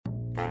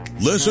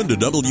Listen to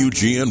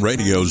WGN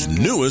Radio's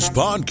newest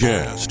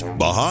podcast,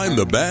 Behind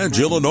the Badge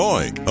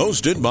Illinois,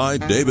 hosted by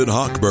David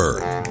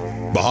Hochberg.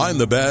 Behind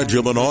the Badge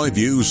Illinois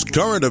views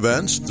current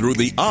events through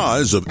the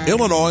eyes of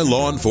Illinois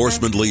law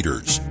enforcement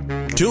leaders.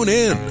 Tune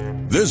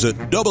in. Visit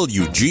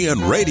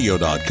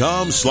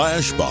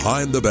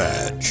WGNRadio.com/Behind the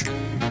Badge.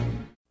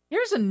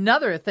 Here's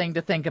another thing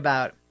to think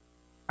about.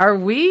 Are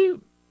we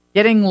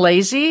getting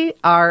lazy?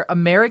 Are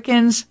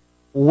Americans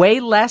way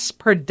less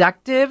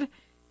productive?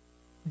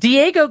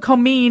 Diego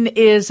Comín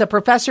is a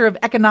professor of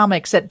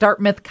economics at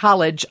Dartmouth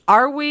College.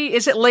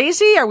 Is it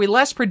lazy? Are we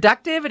less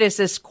productive? It is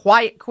this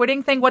quiet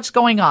quitting thing? What's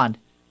going on?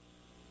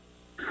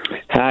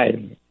 Hi.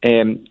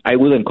 I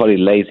wouldn't call it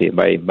lazy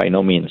by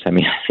no means. I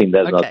mean, I think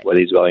that's not what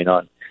is going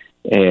on.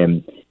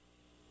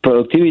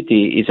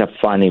 Productivity is a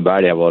funny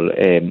variable.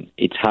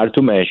 It's hard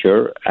to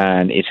measure,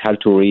 and it's hard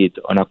to read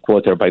on a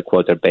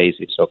quarter-by-quarter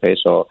basis, okay?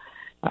 So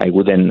I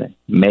wouldn't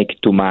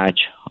make too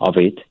much of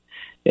it.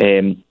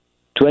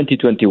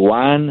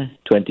 2021,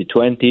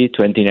 2020,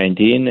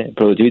 2019,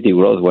 productivity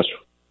growth was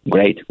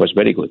great, was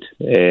very good.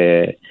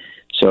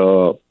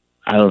 So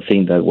I don't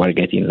think that we're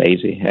getting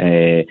lazy.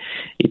 But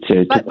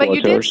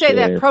you did say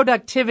that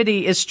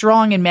productivity is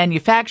strong in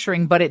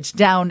manufacturing, but it's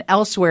down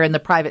elsewhere in the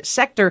private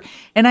sector.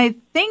 And I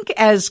think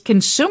as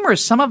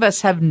consumers, some of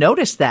us have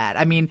noticed that.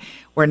 I mean,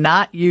 we're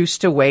not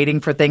used to waiting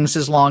for things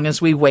as long as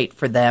we wait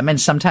for them.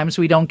 And sometimes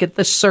we don't get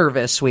the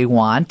service we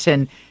want.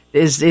 And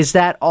is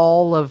that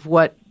all of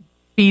what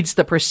feeds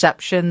the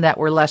perception that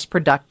we're less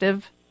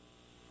productive?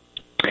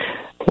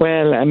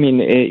 Well, I mean,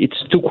 it's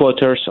 2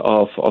 quarters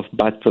of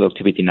bad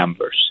productivity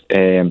numbers.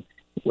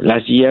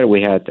 Last year,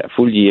 we had a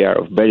full year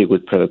of very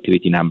good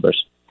productivity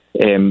numbers.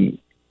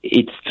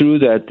 It's true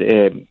that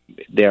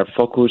they are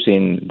focused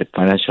in the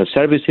financial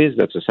services.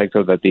 That's a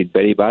sector that did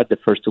very bad the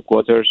first 2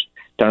 quarters.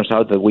 Turns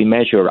out that we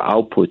measure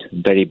output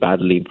very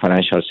badly in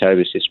financial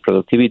services.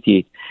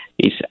 Productivity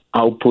is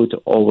output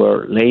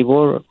over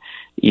labor.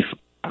 If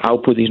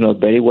output is not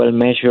very well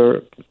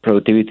measured,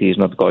 productivity is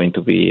not going to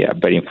be a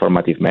very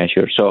informative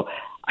measure. So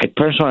I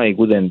personally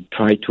wouldn't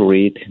try to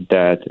read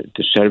that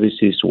the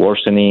service is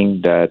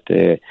worsening, that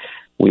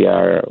we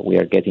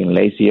are getting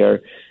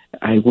lazier.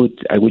 I would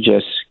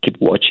just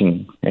keep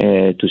watching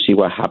to see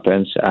what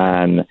happens,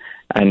 and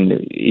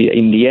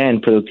in the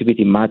end,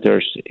 productivity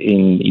matters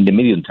in the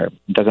medium term.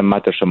 It doesn't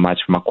matter so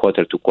much from a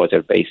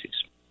quarter-to-quarter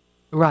basis.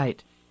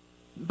 Right.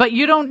 But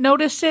you don't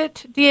notice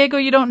it, Diego?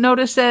 You don't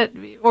notice that,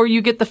 or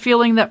you get the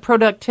feeling that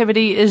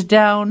productivity is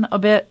down a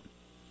bit?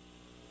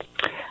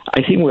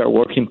 I think we are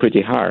working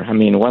pretty hard. I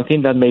mean, one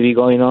thing that may be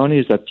going on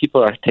is that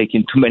people are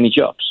taking too many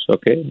jobs,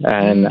 okay?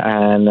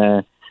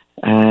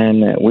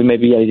 And we may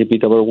be a little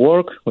bit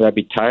overworked. We are a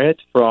bit tired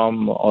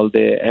from all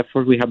the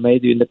effort we have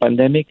made during the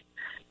pandemic.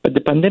 But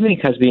the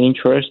pandemic has been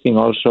interesting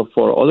also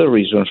for other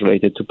reasons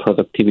related to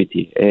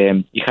productivity.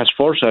 It has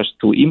forced us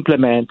to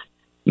implement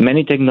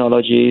many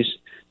technologies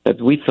that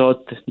we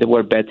thought they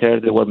were better,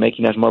 they were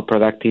making us more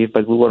productive,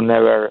 but we were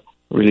never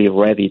really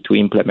ready to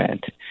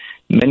implement.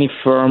 Many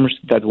firms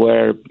that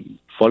were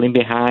falling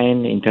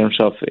behind in terms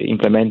of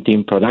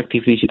implementing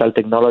productive digital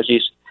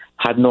technologies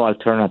had no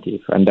alternative,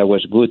 and that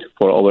was good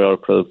for overall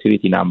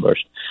productivity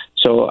numbers.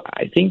 So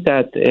I think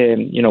that,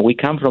 we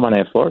come from an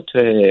effort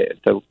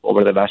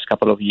over the last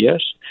couple of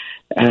years,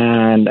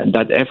 and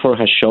that effort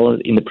has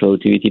shown in the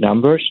productivity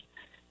numbers.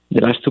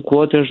 The last 2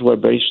 quarters were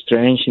very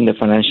strange in the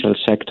financial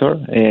sector.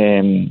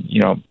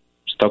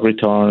 Stock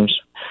returns,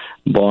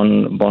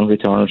 bond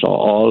returns are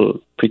all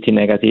pretty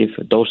negative.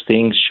 Those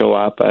things show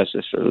up as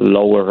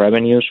lower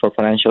revenues for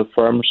financial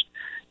firms.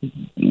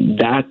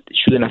 That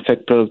shouldn't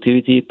affect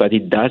productivity, but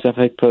it does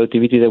affect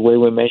productivity the way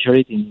we measure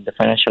it in the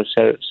financial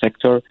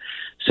sector.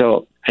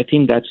 So I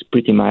think that's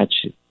pretty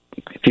much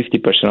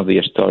 50% of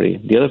the story.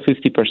 The other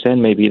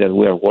 50% may be that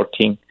we are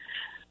working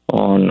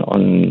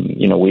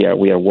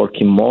we are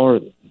working more.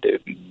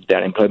 The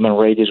unemployment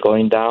rate is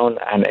going down,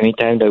 and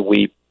anytime that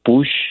we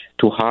push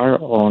too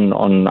hard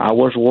on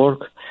hours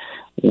work,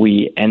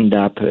 we end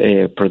up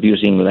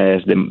producing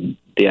less.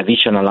 The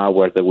additional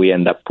hours that we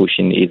end up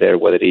pushing, either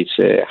whether it's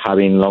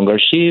having longer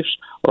shifts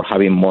or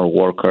having more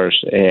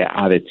workers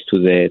added to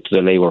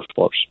the labor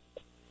force.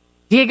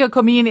 Diego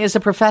Comín is a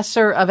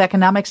professor of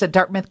economics at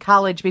Dartmouth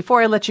College.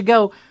 Before I let you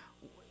go,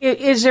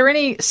 is there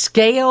any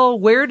scale?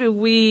 Where do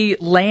we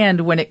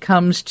land when it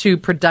comes to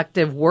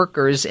productive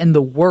workers in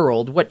the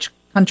world? Which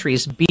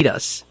countries beat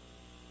us?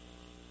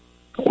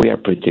 We are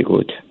pretty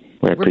good.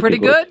 We're pretty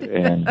good?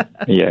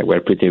 Yeah,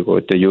 we're pretty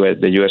good. The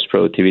U.S.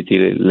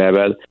 productivity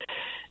level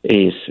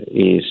is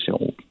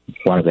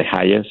one of the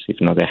highest,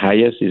 if not the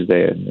highest, is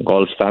the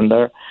gold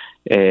standard.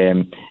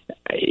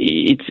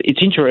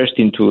 It's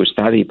interesting to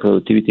study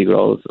productivity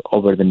growth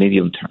over the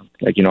medium term.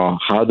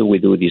 How do we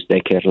do this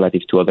decade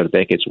relative to other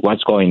decades?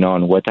 What's going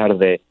on? What are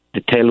the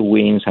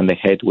tailwinds and the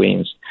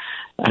headwinds?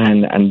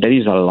 And there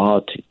is a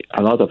lot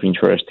of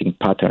interesting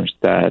patterns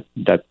that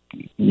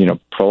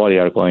probably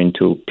are going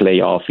to play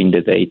off in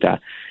the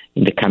data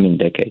in the coming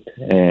decade.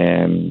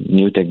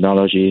 New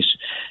technologies,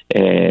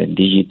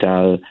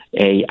 digital,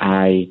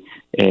 AI,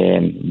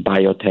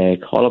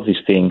 biotech, all of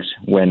these things,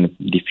 when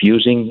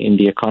diffusing in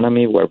the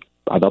economy, were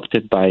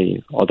adopted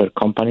by other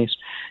companies,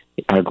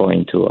 are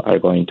going to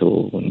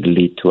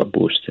lead to a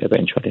boost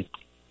eventually.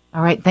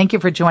 All right. Thank you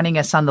for joining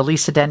us on the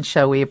Lisa Dent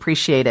Show. We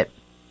appreciate it.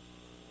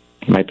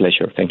 My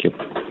pleasure. Thank you.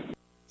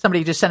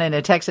 Somebody just sent in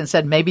a text and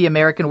said maybe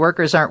American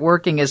workers aren't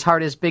working as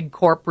hard as Big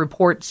Corp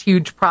reports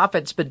huge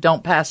profits but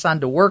don't pass on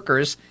to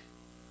workers.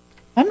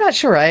 I'm not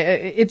sure.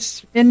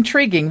 It's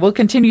intriguing. We'll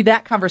continue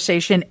that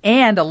conversation,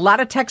 and a lot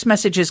of text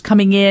messages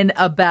coming in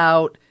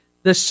about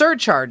the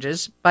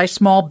surcharges by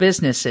small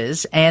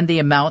businesses and the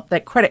amount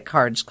that credit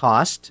cards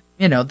cost,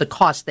 the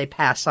cost they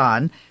pass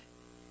on.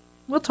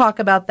 We'll talk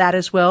about that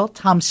as well.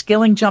 Tom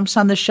Skilling jumps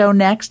on the show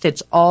next.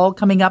 It's all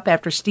coming up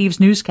after Steve's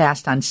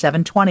newscast on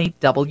 720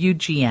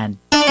 WGN.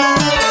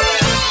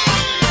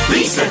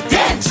 Lisa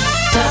Dent,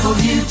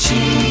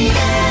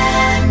 WGN.